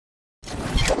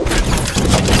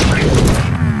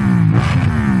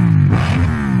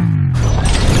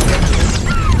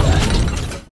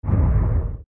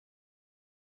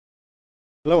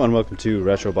Hello and welcome to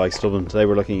Retro Bikes Dublin. Today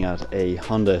we're looking at a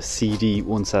Honda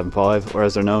CD175, or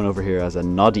as they're known over here as a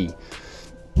noddy.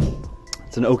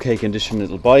 It's an okay condition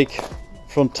little bike.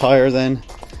 Front tyre then,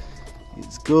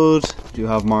 it's good. Do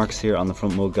have marks here on the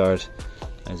front mudguard,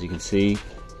 as you can see,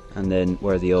 and then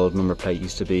where the old number plate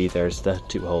used to be, there's the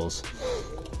two holes.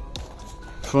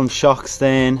 Front shocks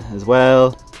then as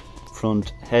well.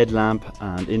 Front headlamp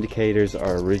and indicators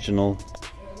are original.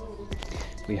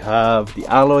 We have the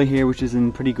alloy here, which is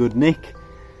in pretty good nick,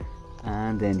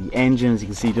 and then the engine, as you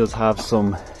can see, does have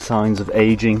some signs of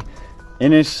aging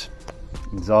in it.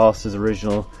 Exhaust is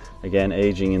original, again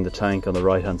aging in the tank on the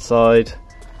right hand side,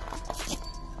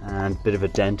 and a bit of a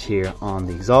dent here on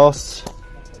the exhaust.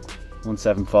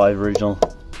 175 original.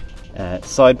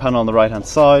 Side panel on the right hand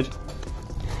side,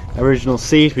 original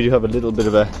seat. We do have a little bit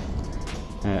of a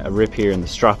rip here in the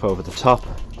strap over the top.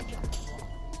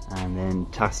 And then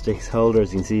Tastix holder,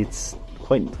 as you can see, it's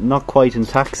not quite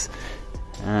intact.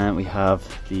 And we have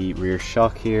the rear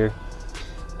shock here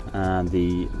and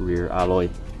the rear alloy.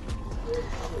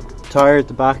 Tyre at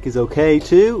the back is okay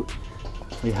too.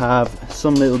 We have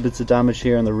some little bits of damage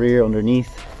here on the rear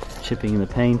underneath, chipping in the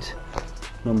paint.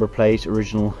 Number plate,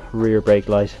 original rear brake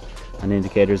light and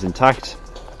indicators intact.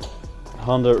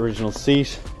 Honda original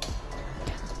seat.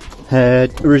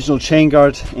 Original chain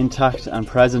guard intact and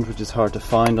present, which is hard to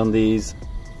find on these.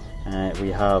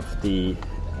 We have the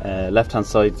left hand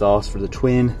side exhaust for the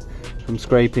twin from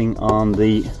scraping on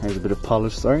the, there's a bit of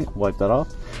polish, sorry, wipe that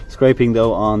off. Scraping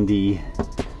though on the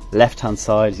left hand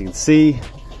side, as you can see,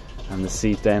 and the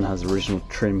seat then has original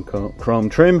trim, chrome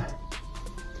trim,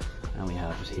 and we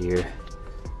have it here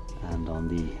and on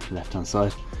the left hand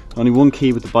side. Only one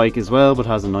key with the bike as well, but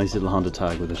has a nice little Honda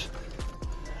tag with it.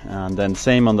 And then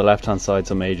same on the left hand side,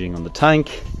 some aging on the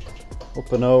tank.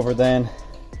 Up and over then,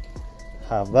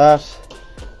 have that.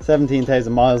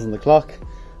 17,000 miles on the clock.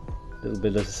 A little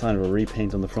bit of a sign of a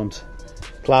repaint on the front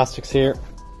plastics here.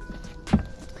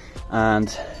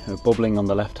 And bubbling on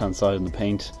the left hand side in the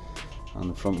paint on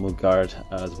the front mudguard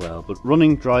as well. But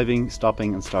running, driving,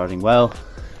 stopping and starting well,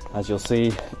 as you'll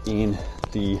see in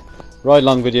the ride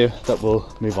along video that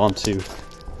we'll move on to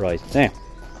right now.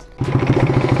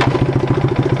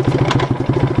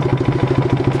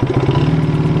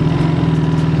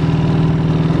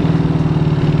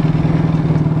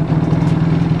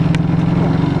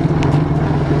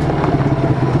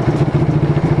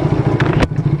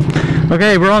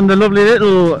 Okay, we're on the lovely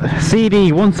little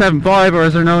CD175, or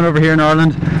as they're known over here in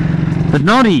Ireland, the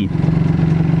noddy.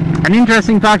 An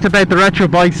interesting fact about the Retro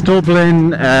Bikes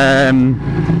Dublin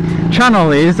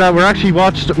channel is that we're actually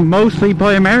watched mostly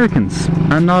by Americans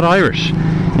and not Irish.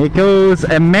 It goes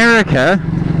America,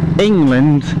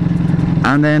 England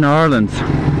and then Ireland,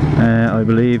 I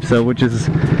believe, so, which is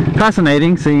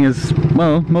fascinating, seeing as,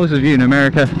 well, most of you in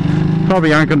America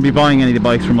probably aren't going to be buying any of the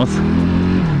bikes from us.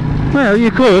 Well,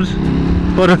 you could,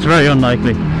 but it's very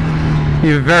unlikely.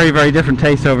 You have a very, very different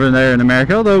taste over there in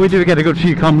America, although we do get a good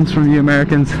few comments from you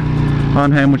Americans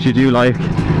on how much you do like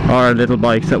our little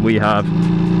bikes that we have.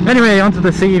 Anyway, onto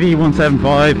the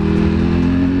CD175.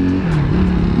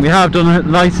 We have done a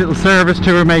nice little service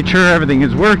tour, made sure everything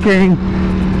is working.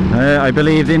 I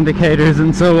believe the indicators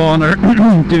and so on are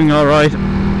doing alright.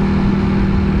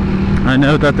 I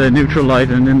know that the neutral light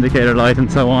and indicator light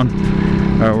and so on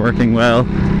are working well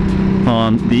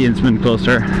on the instrument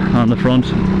cluster on the front.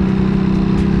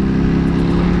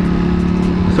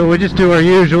 So we just do our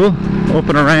usual up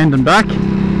and around and back,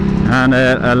 and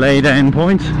a lay down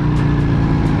point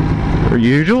per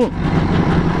usual,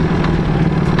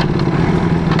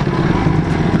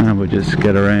 and we just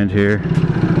get around here.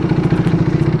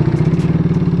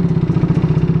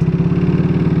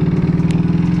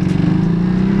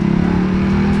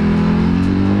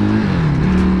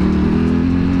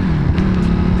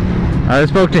 I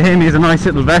spoke to him. He's a nice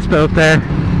little Vespa up there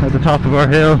at the top of our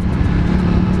hill.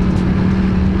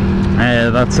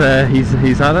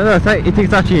 He's had it. I think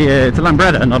it's actually it's a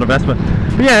Lambretta, not a Vespa.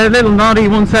 But yeah, a little noddy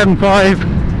 175,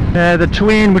 the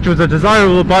twin, which was a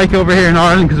desirable bike over here in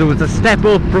Ireland because it was a step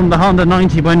up from the Honda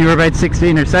 90 when you were about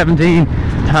 16 or 17. To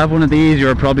have one of these, you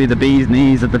were probably the bee's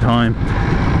knees at the time.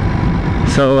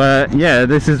 So yeah,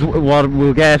 this is what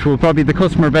we'll get. Well, probably the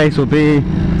customer base will be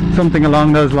something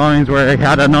along those lines, where he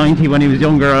had a 90 when he was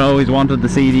younger and always wanted the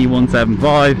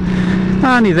CD175,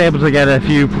 and he's able to get a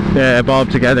few bob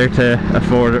together to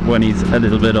afford it when he's a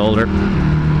little bit older.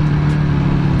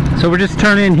 So we're just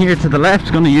turning in here to the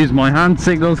left. Going to use my hand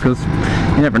signals because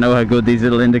you never know how good these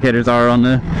little indicators are on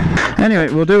the... Anyway,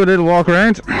 we'll do a little walk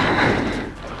around.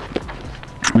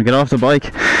 We get off the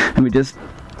bike and we just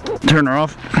turn her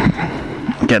off,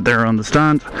 get there on the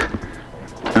stand,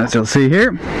 as you'll see here,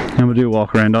 and we'll do a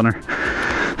walk around on her.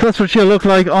 So that's what she'll look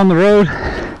like on the road.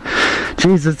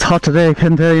 Jesus, it's hot today, I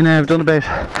couldn't tell you now. I've done about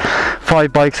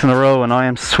 5 bikes in a row and I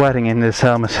am sweating in this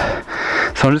helmet.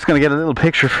 So I'm just going to get a little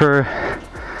picture for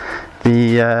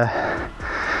the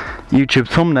YouTube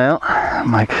thumbnail.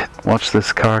 Mike, watch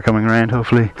this car coming around.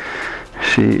 Hopefully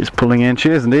she is pulling in. She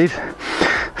is indeed.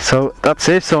 So that's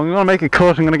it. So I'm going to make a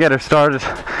cut. I'm going to get her started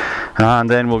and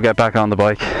then we'll get back on the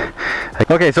bike.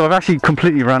 Okay, so I've actually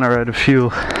completely run her out of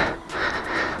fuel.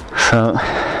 So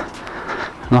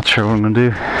not sure what I'm going to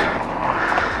do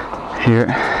here.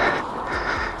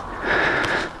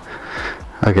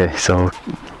 Okay, so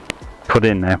put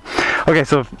in now. Okay,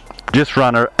 so I've just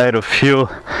ran her out of fuel.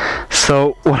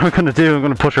 So what I'm going to do, I'm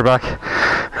going to push her back.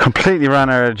 Completely ran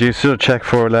her out of juice. Should have checked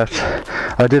forward left.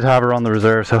 I did have her on the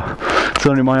reserve, so it's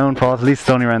only my own fault. At least it's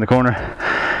only around the corner.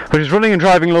 But she's running and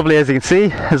driving lovely, as you can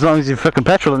see, as long as you've fucking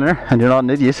petrol in her and you're not an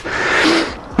idiot.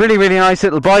 Really, really nice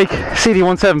little bike,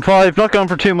 CD175. Not going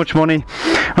for too much money.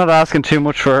 Not asking too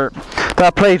much for her.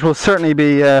 That plate will certainly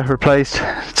be replaced.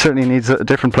 It certainly needs a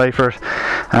different plate for it,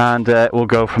 and we'll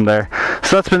go from there.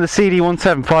 So that's been the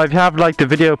CD175. If you have liked the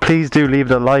video, please do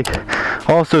leave it a like.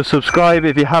 Also subscribe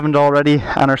if you haven't already,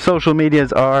 and our social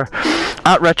medias are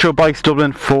at Retro Bikes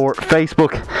Dublin for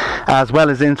Facebook as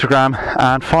well as Instagram.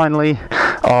 And finally,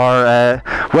 our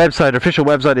website, official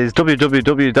website, is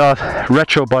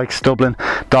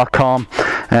www.retrobikesdublin.com.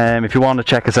 If you want to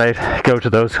check us out, go to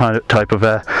those type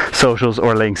of socials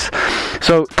or links.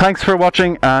 So thanks for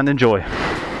watching and enjoy.